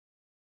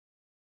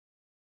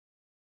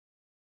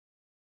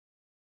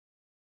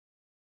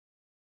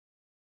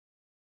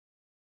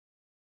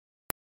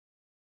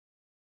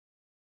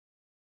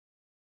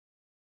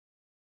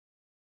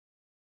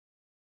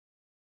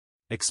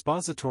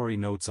Expository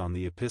notes on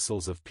the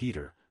Epistles of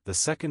Peter, the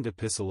second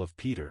epistle of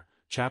Peter,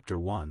 chapter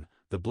 1,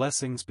 the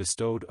blessings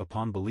bestowed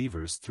upon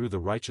believers through the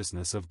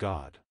righteousness of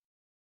God.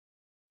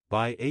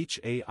 By H.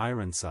 A.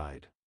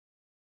 Ironside.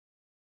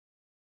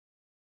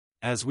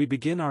 As we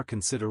begin our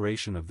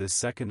consideration of this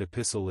second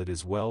epistle, it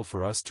is well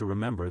for us to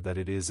remember that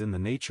it is in the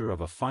nature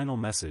of a final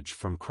message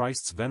from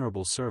Christ's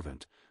venerable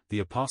servant, the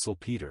Apostle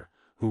Peter,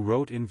 who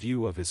wrote in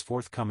view of his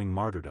forthcoming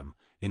martyrdom,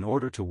 in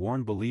order to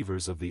warn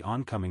believers of the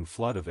oncoming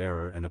flood of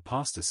error and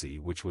apostasy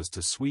which was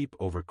to sweep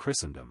over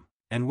Christendom,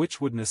 and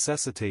which would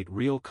necessitate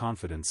real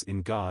confidence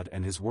in God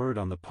and His Word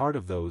on the part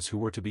of those who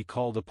were to be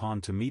called upon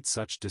to meet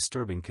such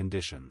disturbing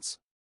conditions.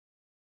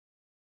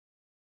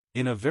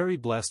 In a very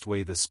blessed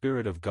way, the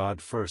Spirit of God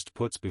first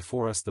puts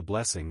before us the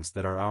blessings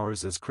that are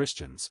ours as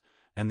Christians,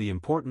 and the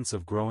importance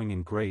of growing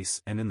in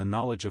grace and in the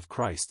knowledge of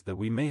Christ, that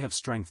we may have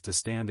strength to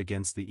stand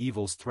against the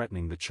evils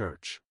threatening the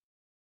Church.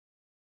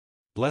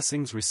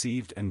 Blessings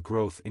received and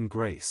growth in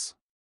grace.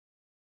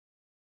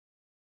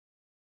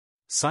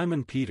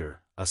 Simon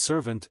Peter, a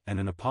servant and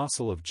an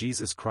apostle of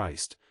Jesus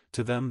Christ,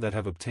 to them that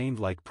have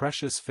obtained like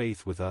precious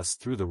faith with us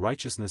through the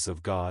righteousness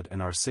of God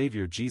and our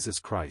Saviour Jesus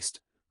Christ,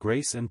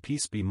 grace and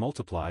peace be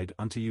multiplied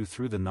unto you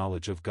through the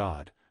knowledge of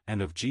God,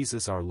 and of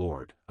Jesus our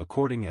Lord,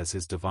 according as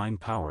His divine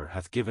power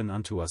hath given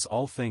unto us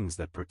all things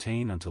that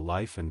pertain unto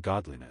life and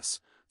godliness,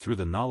 through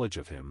the knowledge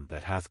of Him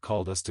that hath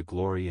called us to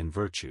glory and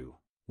virtue,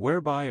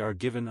 whereby are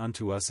given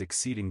unto us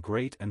exceeding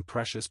great and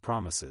precious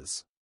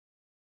promises.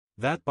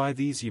 That by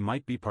these ye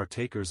might be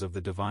partakers of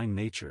the divine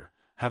nature,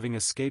 having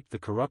escaped the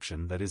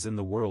corruption that is in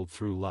the world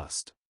through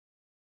lust.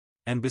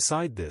 And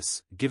beside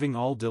this, giving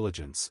all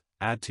diligence,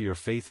 add to your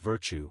faith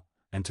virtue,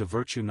 and to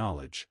virtue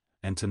knowledge,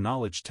 and to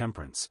knowledge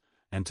temperance,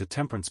 and to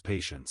temperance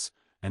patience,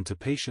 and to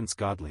patience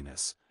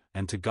godliness,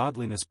 and to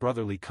godliness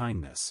brotherly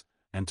kindness,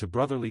 and to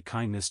brotherly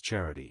kindness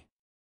charity.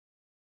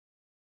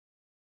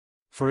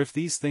 For if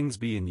these things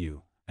be in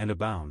you, and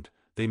abound,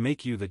 they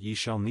make you that ye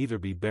shall neither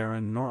be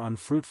barren nor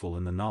unfruitful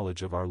in the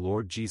knowledge of our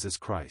Lord Jesus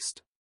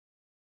Christ.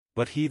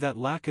 But he that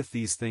lacketh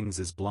these things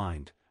is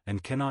blind,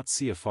 and cannot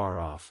see afar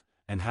off,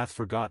 and hath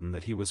forgotten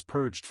that he was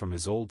purged from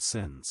his old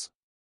sins.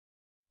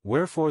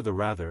 Wherefore the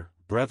rather,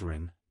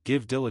 brethren,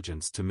 give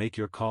diligence to make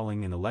your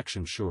calling and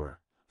election sure,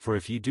 for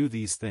if ye do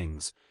these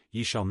things,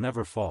 ye shall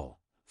never fall,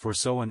 for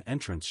so an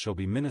entrance shall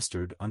be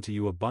ministered unto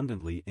you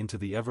abundantly into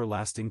the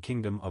everlasting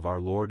kingdom of our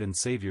Lord and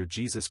Saviour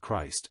Jesus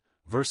Christ.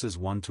 Verses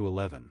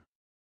 1-11.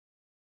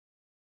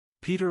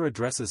 Peter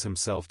addresses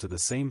himself to the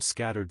same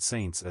scattered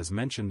saints as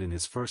mentioned in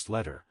his first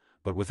letter,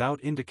 but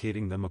without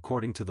indicating them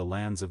according to the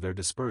lands of their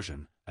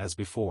dispersion, as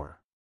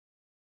before.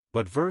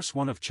 But verse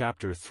 1 of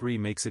chapter 3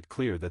 makes it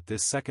clear that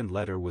this second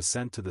letter was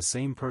sent to the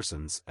same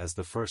persons as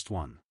the first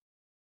one.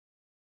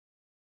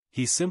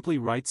 He simply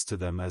writes to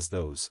them as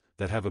those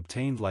that have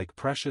obtained like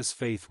precious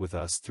faith with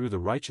us through the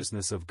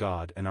righteousness of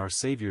God and our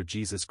Saviour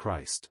Jesus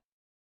Christ.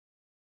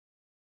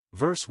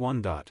 Verse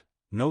 1.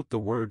 Note the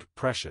word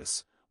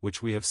precious,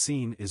 which we have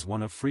seen is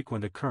one of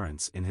frequent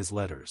occurrence in his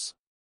letters.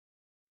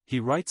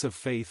 He writes of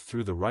faith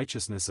through the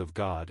righteousness of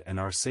God and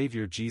our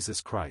Saviour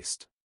Jesus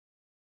Christ.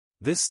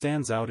 This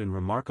stands out in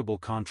remarkable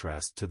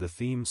contrast to the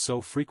theme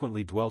so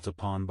frequently dwelt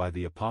upon by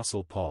the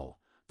Apostle Paul,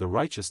 the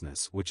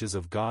righteousness which is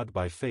of God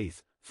by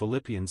faith,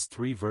 Philippians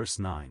 3 verse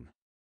 9.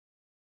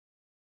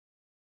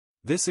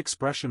 This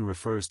expression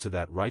refers to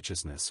that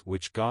righteousness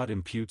which God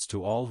imputes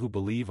to all who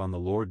believe on the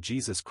Lord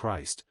Jesus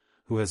Christ,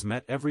 who has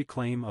met every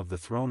claim of the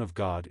throne of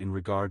God in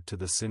regard to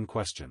the sin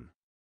question.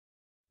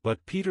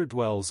 But Peter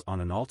dwells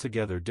on an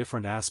altogether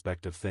different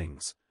aspect of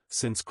things,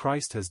 since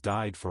Christ has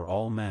died for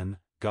all men.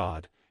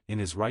 God, in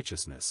His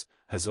righteousness,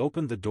 has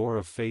opened the door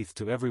of faith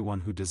to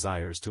everyone who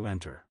desires to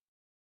enter.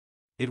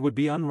 It would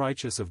be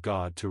unrighteous of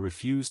God to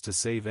refuse to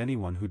save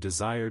anyone who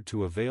desired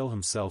to avail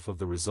himself of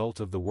the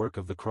result of the work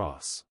of the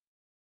cross.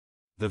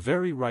 The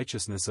very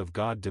righteousness of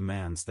God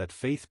demands that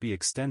faith be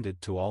extended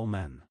to all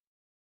men.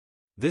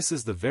 This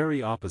is the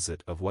very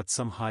opposite of what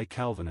some high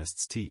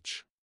Calvinists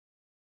teach.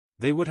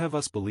 They would have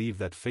us believe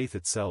that faith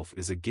itself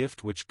is a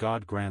gift which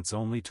God grants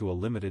only to a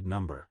limited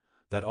number,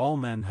 that all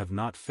men have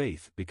not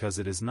faith because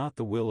it is not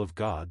the will of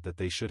God that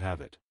they should have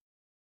it.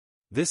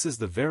 This is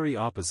the very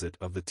opposite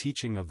of the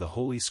teaching of the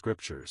Holy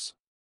Scriptures.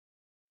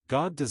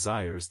 God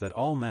desires that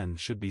all men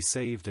should be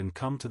saved and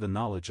come to the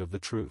knowledge of the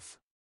truth.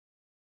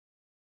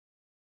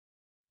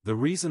 The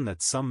reason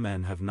that some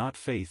men have not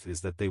faith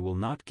is that they will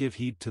not give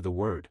heed to the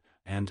word,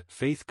 and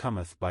faith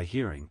cometh by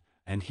hearing,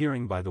 and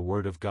hearing by the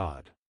word of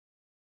God.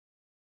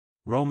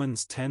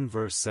 Romans 10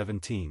 verse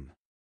 17.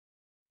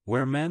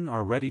 Where men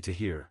are ready to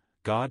hear,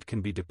 God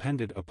can be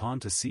depended upon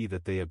to see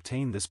that they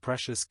obtain this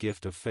precious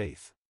gift of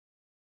faith.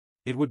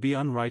 It would be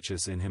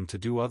unrighteous in Him to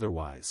do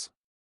otherwise.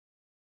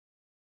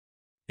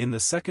 In the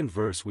second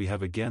verse we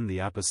have again the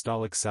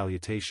apostolic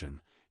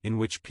salutation, in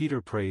which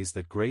Peter prays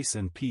that grace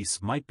and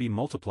peace might be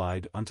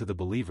multiplied unto the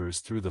believers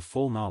through the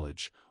full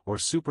knowledge, or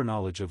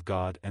superknowledge of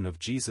God and of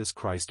Jesus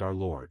Christ our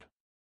Lord.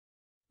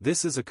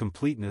 This is a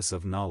completeness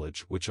of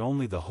knowledge which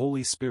only the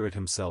Holy Spirit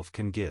Himself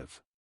can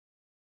give.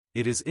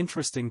 It is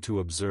interesting to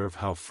observe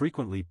how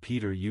frequently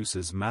Peter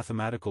uses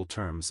mathematical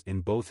terms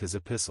in both his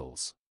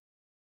epistles.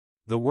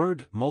 The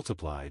word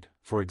multiplied,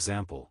 for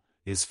example,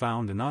 is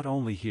found not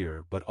only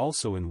here but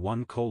also in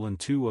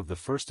 1:2 of the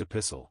first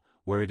epistle,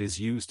 where it is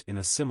used in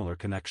a similar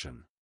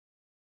connection.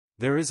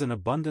 There is an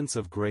abundance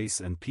of grace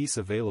and peace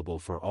available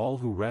for all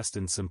who rest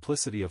in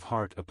simplicity of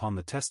heart upon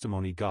the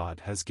testimony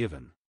God has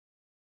given.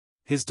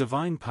 His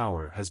divine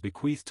power has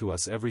bequeathed to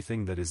us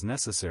everything that is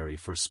necessary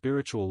for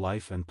spiritual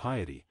life and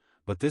piety,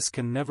 but this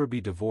can never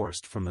be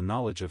divorced from the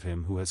knowledge of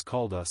Him who has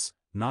called us,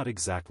 not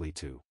exactly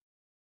to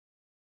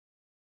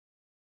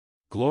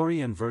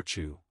glory and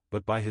virtue,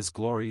 but by His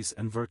glories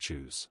and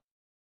virtues.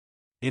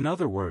 In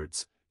other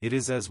words, it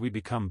is as we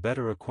become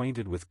better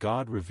acquainted with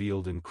God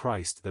revealed in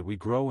Christ that we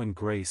grow in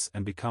grace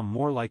and become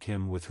more like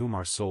Him with whom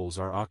our souls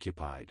are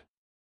occupied.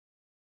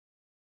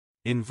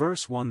 In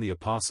verse 1 the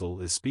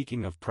apostle is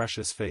speaking of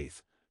precious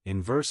faith.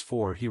 In verse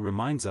 4 he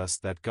reminds us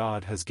that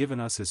God has given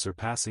us His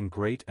surpassing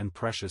great and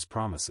precious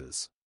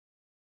promises.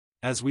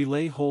 As we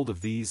lay hold of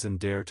these and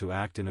dare to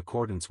act in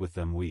accordance with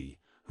them, we,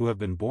 who have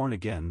been born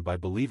again by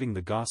believing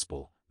the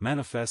gospel,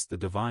 manifest the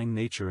divine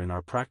nature in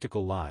our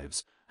practical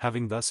lives,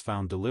 having thus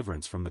found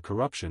deliverance from the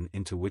corruption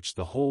into which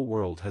the whole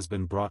world has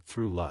been brought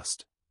through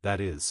lust,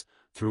 that is,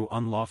 through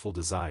unlawful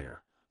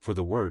desire, for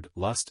the word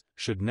lust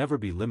should never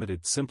be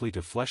limited simply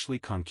to fleshly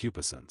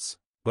concupiscence,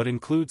 but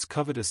includes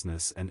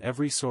covetousness and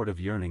every sort of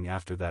yearning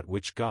after that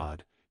which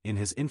God, in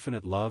His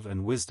infinite love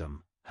and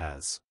wisdom,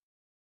 has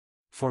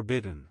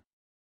forbidden.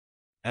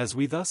 As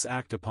we thus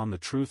act upon the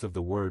truth of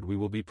the word, we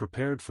will be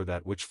prepared for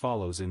that which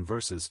follows in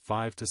verses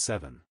 5 to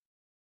 7.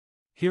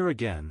 Here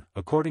again,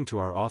 according to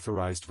our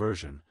authorized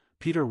version,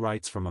 Peter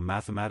writes from a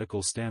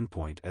mathematical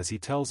standpoint as he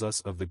tells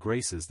us of the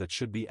graces that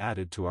should be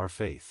added to our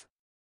faith.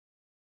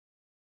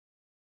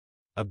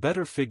 A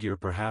better figure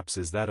perhaps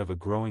is that of a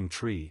growing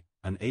tree.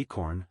 An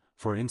acorn,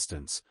 for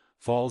instance,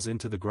 falls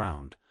into the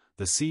ground,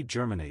 the seed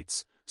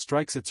germinates,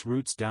 strikes its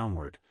roots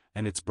downward,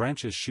 and its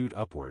branches shoot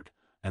upward,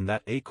 and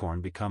that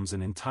acorn becomes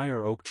an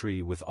entire oak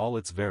tree with all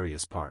its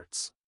various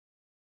parts.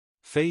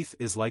 Faith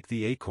is like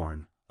the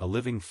acorn, a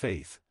living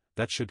faith,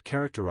 that should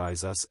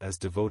characterize us as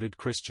devoted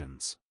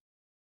Christians.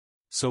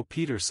 So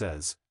Peter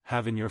says,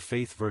 have in your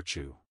faith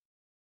virtue.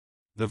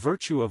 The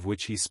virtue of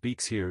which he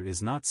speaks here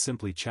is not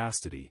simply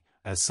chastity,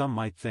 as some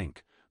might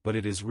think, but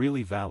it is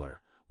really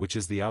valor, which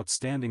is the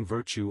outstanding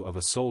virtue of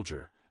a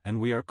soldier, and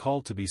we are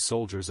called to be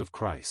soldiers of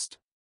Christ.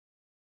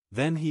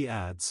 Then he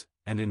adds,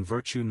 and in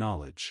virtue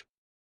knowledge.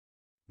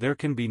 There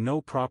can be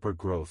no proper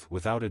growth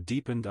without a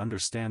deepened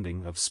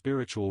understanding of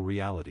spiritual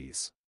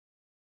realities.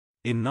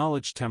 In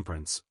knowledge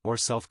temperance, or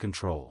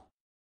self-control.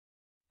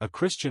 A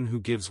Christian who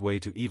gives way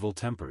to evil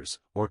tempers,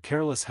 or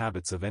careless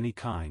habits of any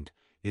kind,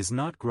 is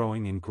not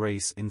growing in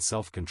grace in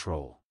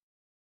self-control.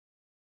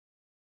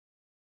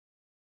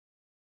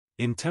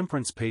 In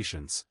temperance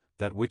patience,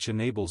 that which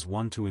enables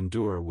one to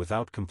endure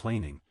without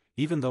complaining,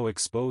 even though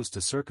exposed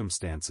to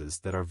circumstances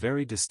that are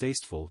very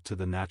distasteful to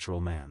the natural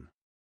man.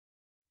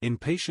 In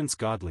patience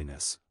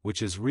godliness,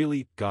 which is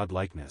really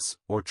godlikeness,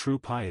 or true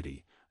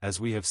piety, as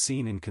we have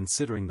seen in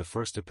considering the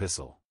first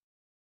epistle.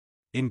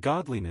 In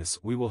godliness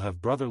we will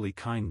have brotherly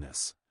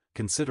kindness,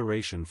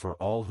 consideration for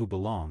all who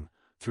belong,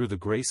 through the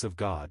grace of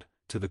God,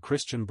 to the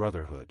Christian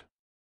brotherhood.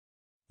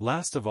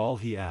 Last of all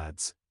he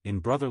adds, in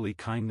brotherly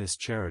kindness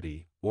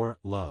charity, or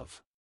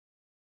love.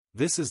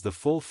 This is the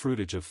full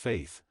fruitage of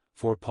faith,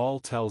 for Paul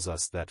tells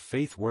us that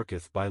faith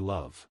worketh by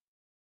love.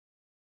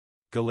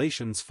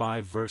 Galatians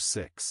 5 verse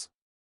 6.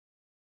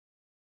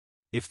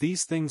 If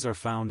these things are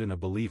found in a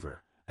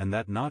believer, and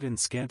that not in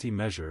scanty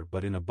measure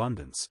but in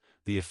abundance,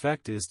 the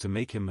effect is to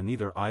make him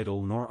neither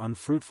idle nor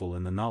unfruitful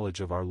in the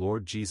knowledge of our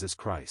Lord Jesus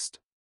Christ.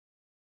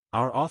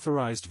 Our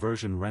authorized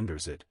version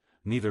renders it,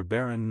 neither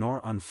barren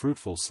nor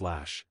unfruitful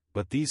 /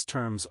 but these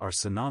terms are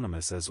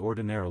synonymous as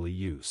ordinarily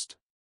used.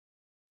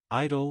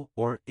 Idle,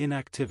 or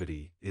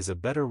inactivity, is a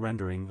better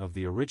rendering of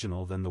the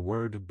original than the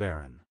word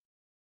barren.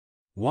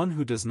 One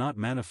who does not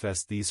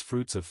manifest these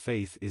fruits of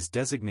faith is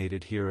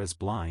designated here as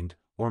blind,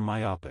 or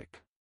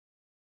myopic.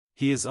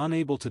 He is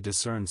unable to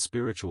discern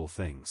spiritual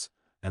things,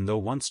 and though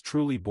once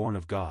truly born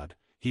of God,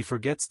 he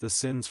forgets the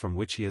sins from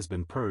which he has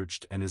been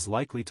purged and is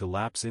likely to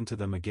lapse into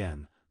them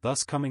again,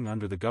 thus coming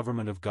under the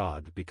government of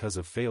God because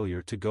of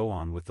failure to go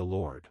on with the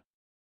Lord.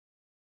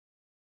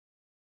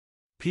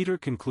 Peter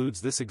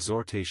concludes this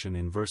exhortation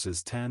in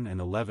verses 10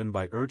 and 11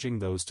 by urging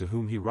those to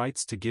whom he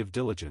writes to give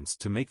diligence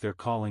to make their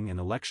calling and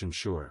election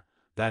sure,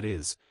 that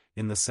is,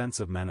 in the sense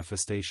of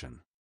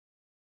manifestation.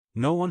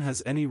 No one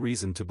has any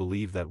reason to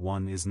believe that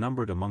one is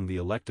numbered among the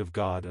elect of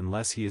God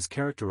unless he is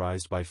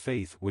characterized by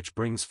faith which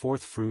brings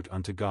forth fruit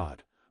unto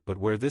God, but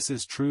where this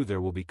is true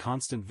there will be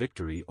constant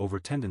victory over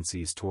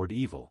tendencies toward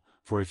evil,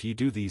 for if ye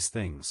do these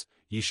things,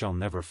 ye shall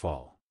never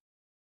fall.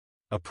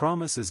 A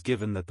promise is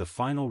given that the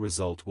final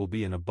result will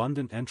be an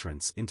abundant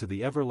entrance into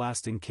the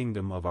everlasting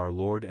kingdom of our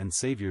Lord and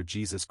Savior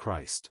Jesus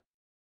Christ.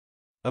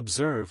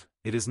 Observe,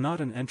 it is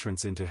not an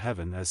entrance into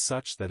heaven as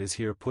such that is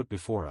here put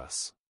before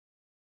us.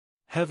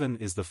 Heaven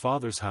is the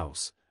Father's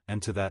house,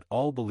 and to that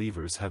all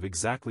believers have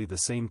exactly the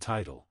same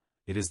title.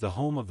 It is the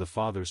home of the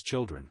Father's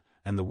children,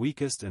 and the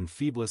weakest and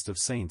feeblest of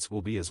saints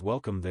will be as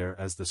welcome there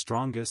as the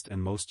strongest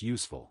and most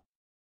useful.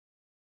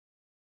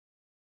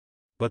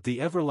 But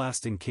the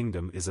everlasting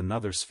kingdom is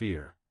another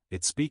sphere.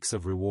 It speaks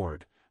of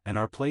reward, and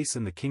our place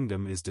in the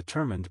kingdom is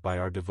determined by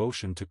our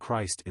devotion to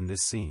Christ in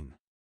this scene.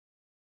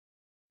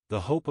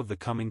 The hope of the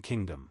coming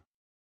kingdom.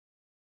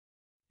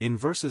 In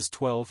verses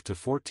 12 to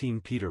 14,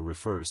 Peter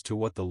refers to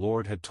what the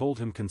Lord had told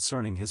him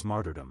concerning his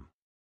martyrdom.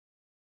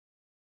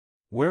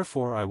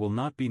 Wherefore I will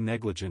not be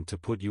negligent to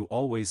put you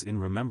always in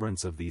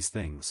remembrance of these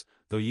things,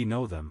 though ye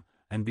know them,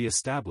 and be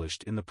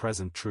established in the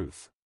present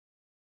truth.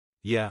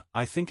 Yea,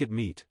 I think it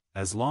meet,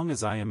 as long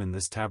as I am in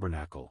this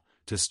tabernacle,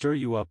 to stir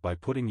you up by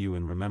putting you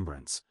in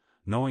remembrance,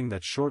 knowing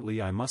that shortly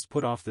I must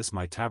put off this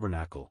my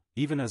tabernacle,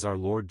 even as our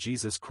Lord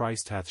Jesus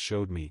Christ hath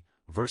showed me.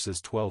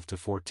 Verses 12 to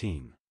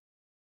 14.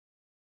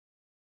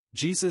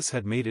 Jesus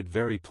had made it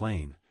very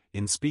plain,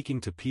 in speaking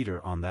to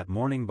Peter on that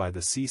morning by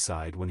the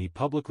seaside when he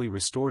publicly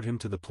restored him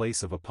to the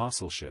place of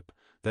apostleship,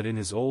 that in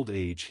his old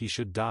age he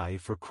should die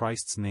for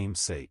Christ's name's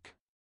sake.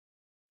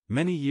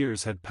 Many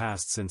years had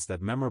passed since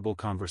that memorable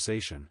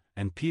conversation,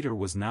 and Peter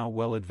was now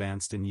well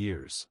advanced in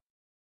years.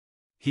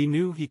 He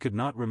knew he could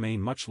not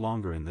remain much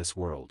longer in this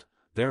world,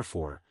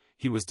 therefore,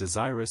 he was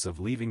desirous of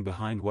leaving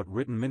behind what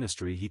written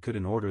ministry he could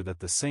in order that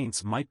the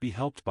saints might be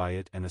helped by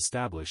it and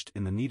established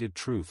in the needed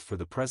truth for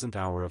the present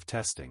hour of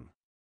testing.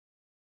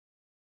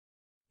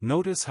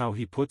 Notice how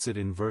he puts it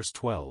in verse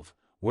 12,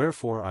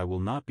 Wherefore I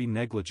will not be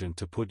negligent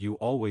to put you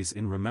always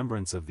in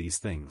remembrance of these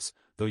things,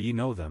 though ye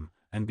know them,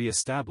 and be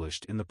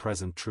established in the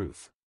present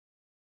truth.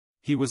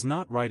 He was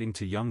not writing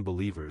to young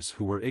believers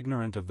who were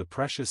ignorant of the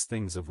precious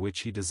things of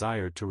which he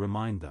desired to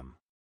remind them.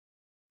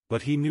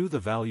 But he knew the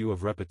value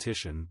of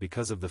repetition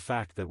because of the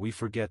fact that we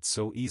forget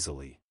so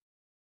easily.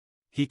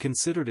 He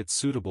considered it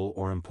suitable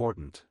or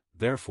important,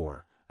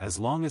 therefore, as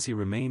long as he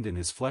remained in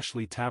his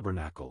fleshly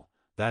tabernacle,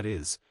 that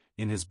is,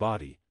 in his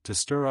body, to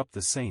stir up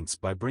the saints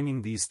by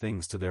bringing these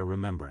things to their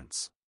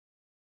remembrance.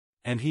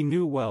 And he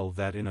knew well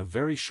that in a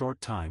very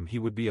short time he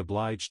would be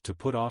obliged to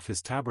put off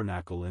his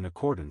tabernacle in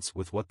accordance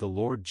with what the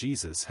Lord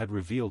Jesus had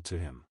revealed to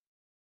him.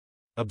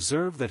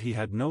 Observe that he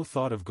had no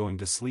thought of going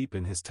to sleep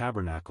in his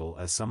tabernacle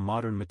as some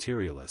modern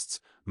materialists,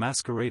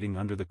 masquerading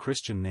under the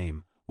Christian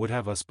name, would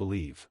have us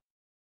believe.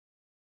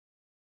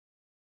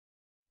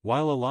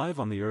 While alive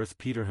on the earth,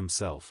 Peter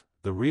himself,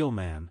 the real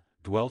man,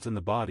 dwelt in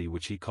the body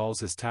which he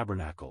calls his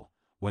tabernacle.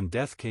 When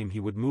death came he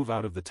would move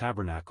out of the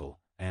tabernacle,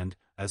 and,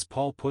 as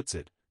Paul puts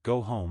it,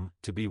 go home,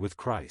 to be with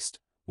Christ,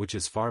 which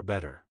is far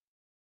better.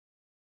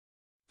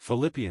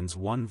 Philippians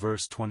 1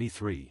 verse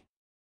 23.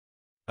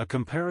 A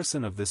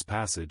comparison of this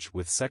passage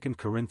with 2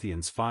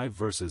 Corinthians 5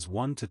 verses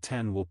 1 to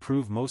 10 will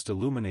prove most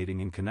illuminating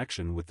in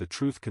connection with the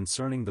truth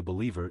concerning the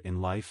believer in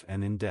life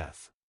and in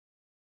death.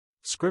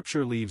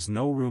 Scripture leaves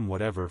no room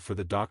whatever for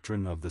the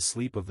doctrine of the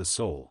sleep of the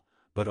soul,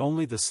 but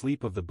only the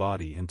sleep of the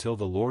body until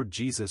the Lord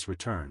Jesus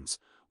returns,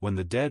 when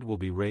the dead will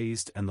be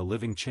raised and the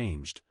living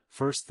changed.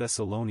 1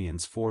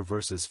 Thessalonians 4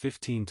 verses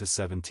 15 to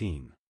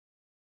 17.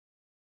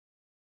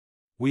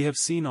 We have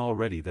seen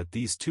already that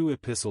these two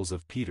epistles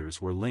of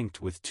Peter's were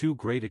linked with two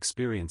great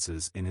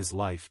experiences in his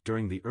life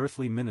during the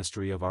earthly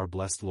ministry of our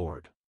blessed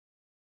Lord.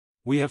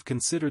 We have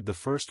considered the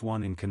first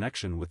one in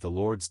connection with the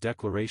Lord's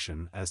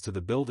declaration as to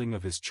the building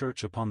of his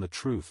church upon the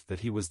truth that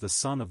he was the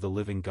Son of the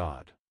living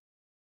God.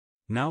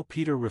 Now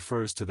Peter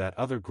refers to that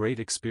other great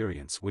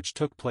experience which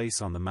took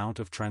place on the Mount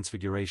of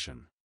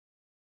Transfiguration.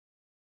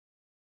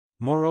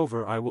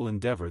 Moreover, I will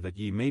endeavor that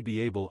ye may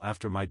be able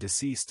after my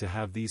decease to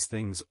have these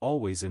things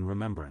always in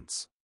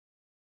remembrance.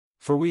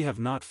 For we have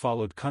not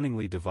followed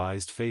cunningly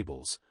devised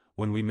fables,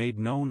 when we made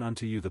known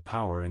unto you the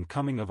power and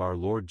coming of our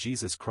Lord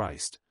Jesus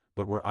Christ,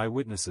 but were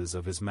eyewitnesses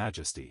of his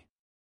majesty.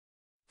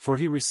 For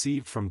he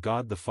received from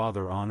God the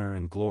Father honor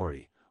and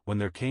glory, when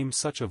there came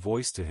such a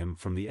voice to him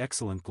from the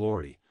excellent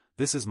glory,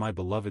 This is my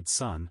beloved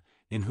Son,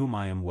 in whom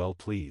I am well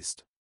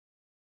pleased.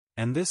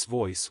 And this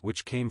voice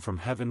which came from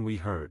heaven we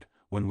heard,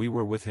 when we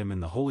were with him in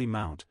the holy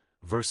mount,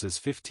 verses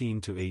 15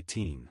 to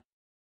 18.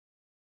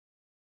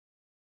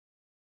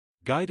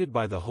 Guided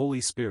by the Holy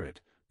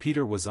Spirit,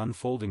 Peter was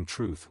unfolding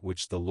truth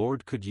which the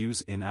Lord could use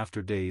in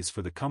after days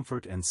for the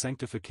comfort and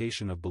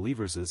sanctification of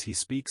believers as he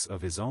speaks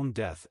of his own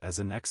death as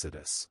in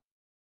Exodus.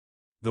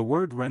 The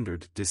word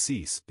rendered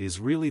decease is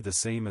really the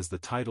same as the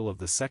title of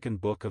the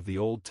second book of the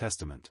Old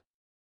Testament.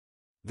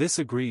 This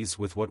agrees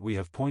with what we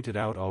have pointed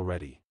out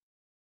already.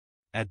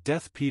 At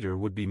death Peter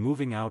would be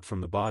moving out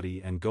from the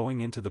body and going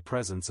into the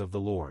presence of the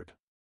Lord.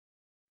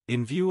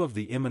 In view of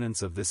the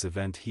imminence of this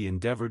event he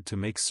endeavored to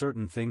make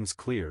certain things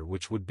clear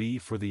which would be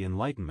for the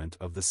enlightenment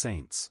of the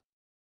saints.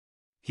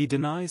 He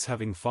denies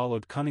having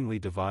followed cunningly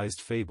devised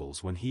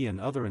fables when he and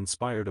other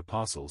inspired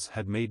apostles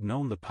had made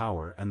known the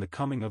power and the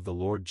coming of the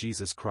Lord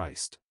Jesus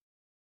Christ.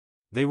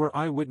 They were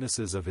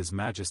eyewitnesses of his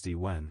majesty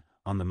when,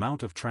 on the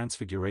Mount of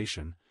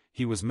Transfiguration,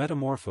 he was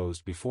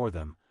metamorphosed before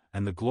them,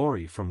 and the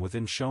glory from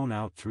within shone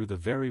out through the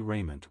very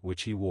raiment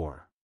which he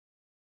wore.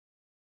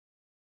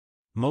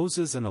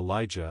 Moses and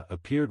Elijah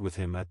appeared with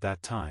him at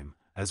that time,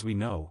 as we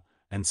know,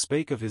 and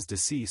spake of his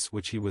decease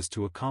which he was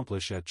to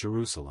accomplish at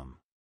Jerusalem.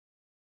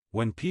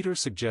 When Peter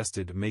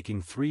suggested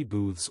making 3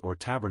 booths or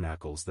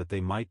tabernacles that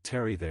they might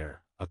tarry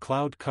there, a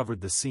cloud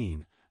covered the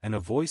scene, and a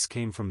voice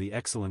came from the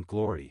excellent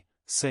glory,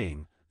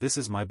 saying, This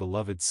is my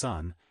beloved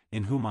Son,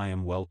 in whom I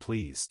am well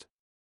pleased.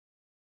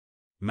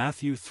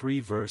 Matthew 3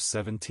 verse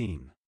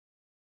 17.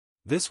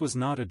 This was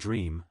not a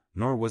dream,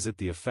 nor was it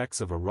the effects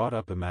of a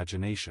wrought-up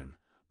imagination,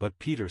 but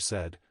Peter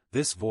said,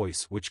 This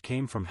voice which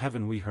came from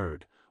heaven we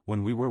heard,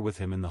 when we were with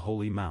him in the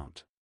holy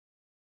mount.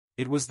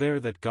 It was there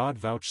that God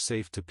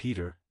vouchsafed to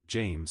Peter,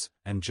 James,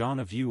 and John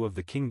a view of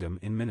the kingdom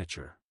in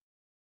miniature.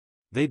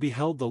 They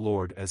beheld the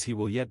Lord as he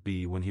will yet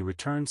be when he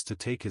returns to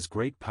take his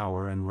great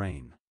power and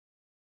reign.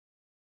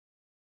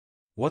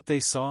 What they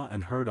saw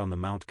and heard on the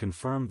mount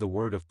confirmed the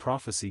word of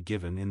prophecy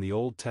given in the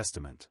Old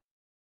Testament.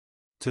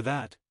 To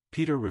that,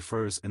 Peter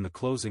refers in the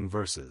closing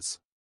verses.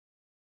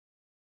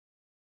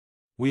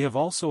 We have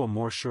also a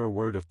more sure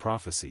word of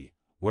prophecy,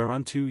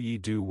 whereunto ye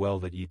do well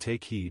that ye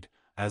take heed,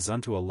 as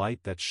unto a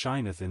light that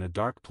shineth in a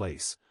dark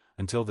place,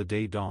 until the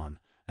day dawn,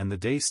 and the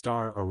day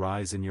star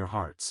arise in your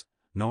hearts,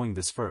 knowing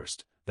this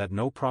first, that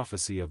no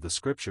prophecy of the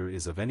Scripture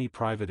is of any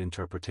private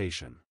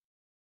interpretation.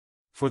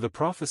 For the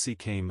prophecy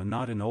came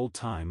not in old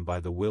time by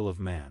the will of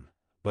man,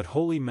 but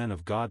holy men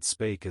of God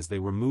spake as they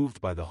were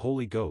moved by the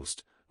Holy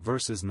Ghost,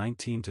 verses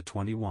 19 to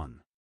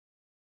 21.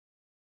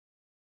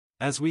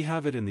 As we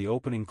have it in the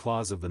opening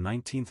clause of the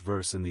 19th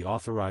verse in the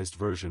Authorized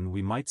Version,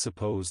 we might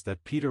suppose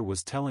that Peter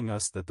was telling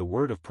us that the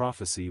word of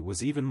prophecy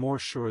was even more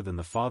sure than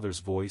the Father's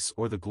voice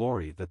or the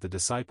glory that the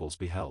disciples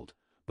beheld,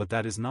 but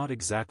that is not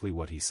exactly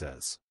what he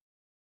says.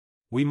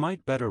 We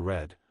might better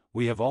read,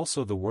 We have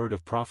also the word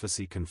of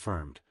prophecy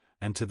confirmed,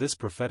 and to this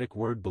prophetic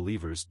word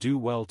believers do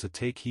well to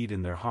take heed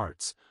in their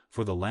hearts,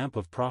 for the lamp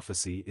of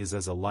prophecy is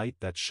as a light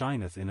that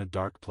shineth in a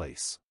dark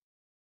place.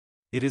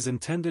 It is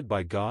intended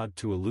by God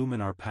to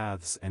illumine our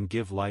paths and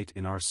give light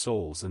in our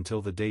souls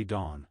until the day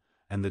dawn,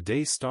 and the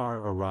day star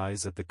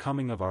arise at the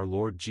coming of our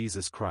Lord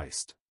Jesus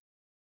Christ.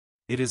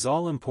 It is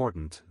all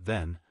important,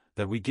 then,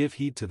 that we give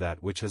heed to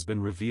that which has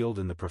been revealed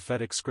in the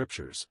prophetic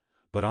scriptures,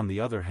 but on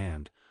the other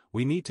hand,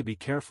 we need to be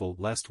careful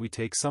lest we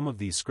take some of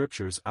these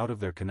scriptures out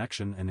of their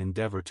connection and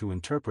endeavor to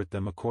interpret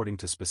them according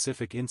to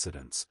specific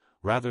incidents,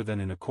 rather than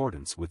in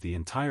accordance with the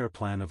entire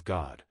plan of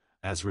God,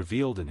 as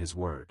revealed in His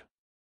Word.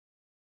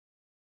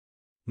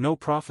 No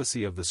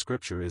prophecy of the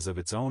Scripture is of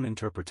its own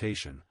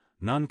interpretation,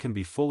 none can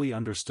be fully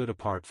understood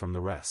apart from the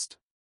rest.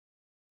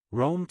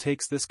 Rome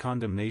takes this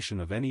condemnation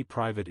of any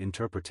private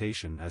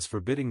interpretation as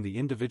forbidding the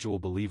individual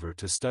believer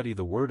to study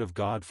the Word of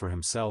God for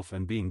himself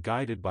and being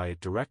guided by it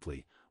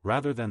directly,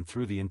 rather than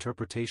through the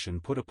interpretation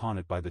put upon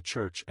it by the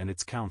Church and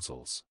its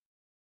councils.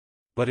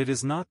 But it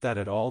is not that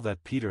at all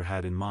that Peter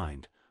had in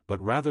mind,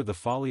 but rather the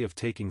folly of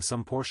taking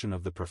some portion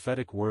of the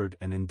prophetic word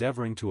and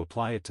endeavoring to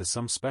apply it to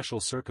some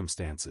special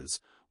circumstances,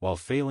 while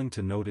failing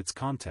to note its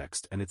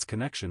context and its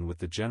connection with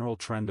the general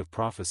trend of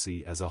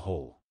prophecy as a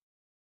whole.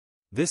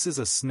 This is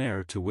a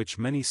snare to which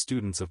many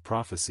students of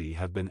prophecy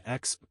have been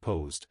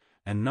exposed,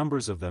 and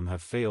numbers of them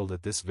have failed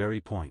at this very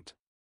point.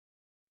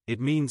 It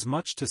means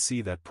much to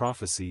see that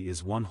prophecy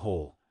is one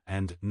whole,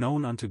 and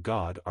known unto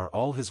God are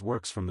all his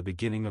works from the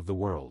beginning of the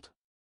world.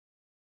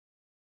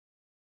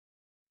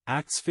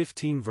 Acts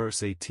 15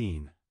 verse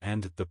 18,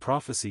 And the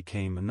prophecy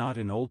came not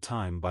in old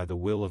time by the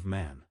will of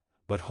man,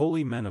 but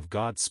holy men of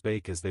God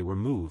spake as they were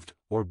moved,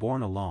 or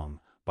borne along,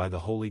 by the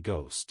Holy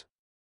Ghost.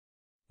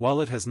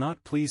 While it has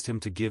not pleased him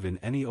to give in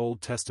any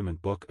Old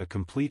Testament book a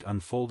complete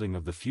unfolding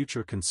of the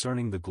future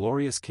concerning the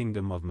glorious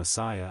kingdom of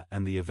Messiah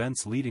and the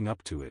events leading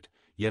up to it,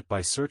 yet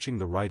by searching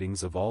the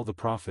writings of all the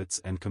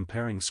prophets and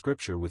comparing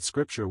Scripture with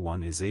Scripture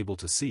one is able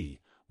to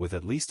see, with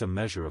at least a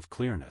measure of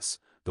clearness,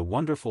 the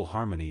wonderful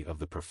harmony of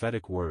the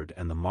prophetic word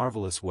and the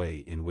marvelous way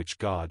in which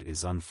God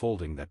is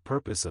unfolding that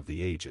purpose of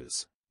the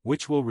ages,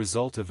 which will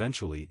result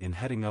eventually in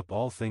heading up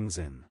all things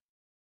in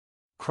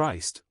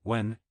Christ,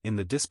 when, in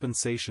the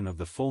dispensation of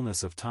the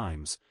fullness of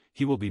times,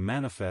 he will be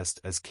manifest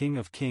as King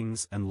of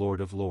kings and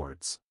Lord of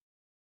lords.